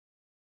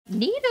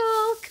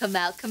Needle, come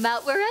out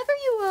wherever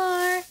you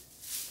are.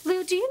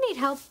 Lou, do you need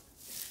help?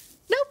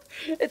 Nope,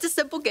 it's a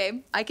simple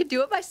game. I can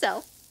do it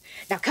myself.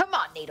 Now come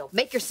on, Needle,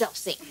 make yourself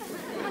sing.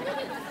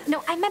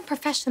 No, I meant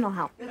professional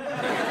help.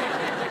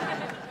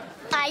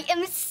 I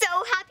am so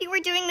happy we're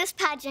doing this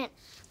pageant.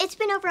 It's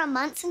been over a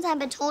month since I've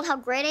been told how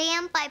great I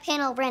am by a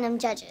panel of random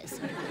judges.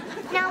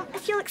 Now,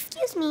 if you'll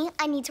excuse me,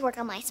 I need to work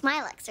on my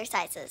smile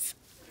exercises.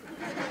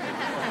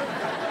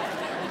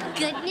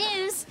 Good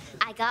news.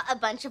 I got a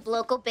bunch of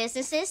local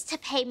businesses to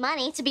pay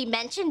money to be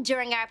mentioned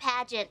during our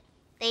pageant.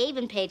 They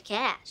even paid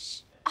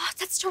cash. Oh,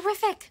 that's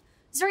terrific.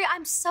 Zuri,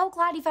 I'm so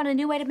glad you found a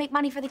new way to make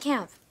money for the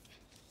camp.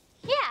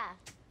 Yeah,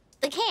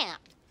 the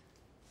camp.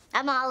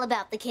 I'm all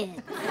about the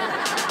kids.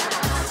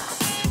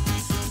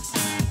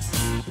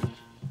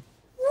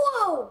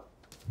 Whoa!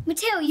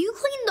 Matteo, you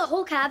cleaned the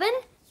whole cabin?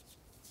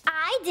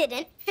 I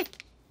didn't.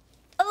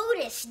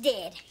 Otis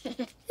did.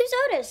 Who's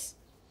Otis?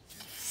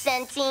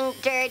 Sensing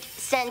dirt,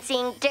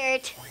 sensing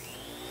dirt.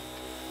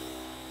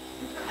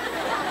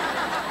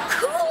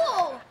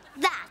 Cool!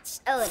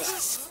 That's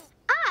Otis.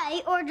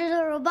 I ordered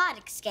a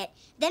robotics kit,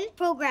 then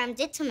programmed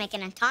it to make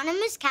an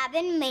autonomous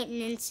cabin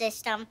maintenance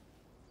system.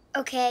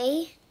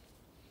 Okay.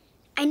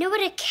 I know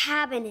what a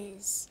cabin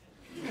is.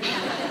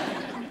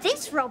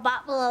 This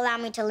robot will allow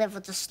me to live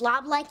with a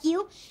slob like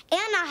you,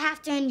 and not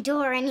have to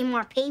endure any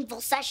more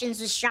painful sessions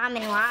with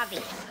Shaman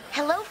Robbie.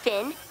 Hello,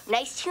 Finn.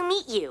 Nice to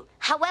meet you.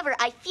 However,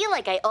 I feel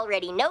like I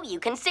already know you,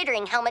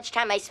 considering how much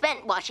time I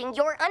spent washing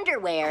your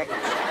underwear.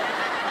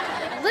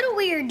 Little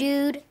weird,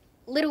 dude.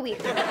 Little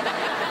weird.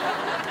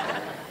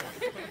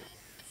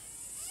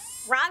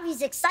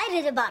 Robbie's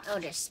excited about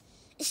Otis,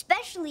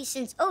 especially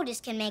since Otis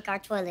can make our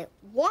toilet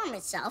warm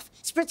itself,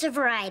 spritz a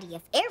variety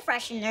of air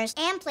fresheners,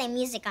 and play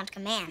music on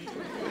command.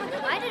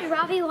 Why did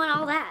Robbie want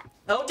all that?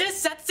 Otis,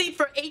 set seat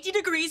for 80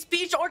 degrees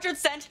peach orchard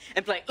scent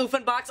and play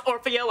Uffenbach's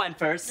Orfeo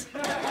Enfers.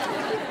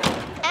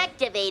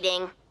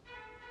 Activating.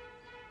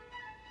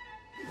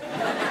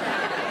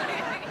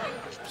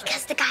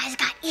 Because the guy's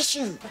got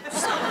issues.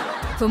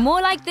 For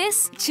more like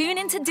this, tune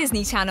into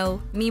Disney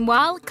Channel.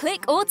 Meanwhile,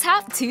 click or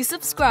tap to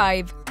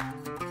subscribe.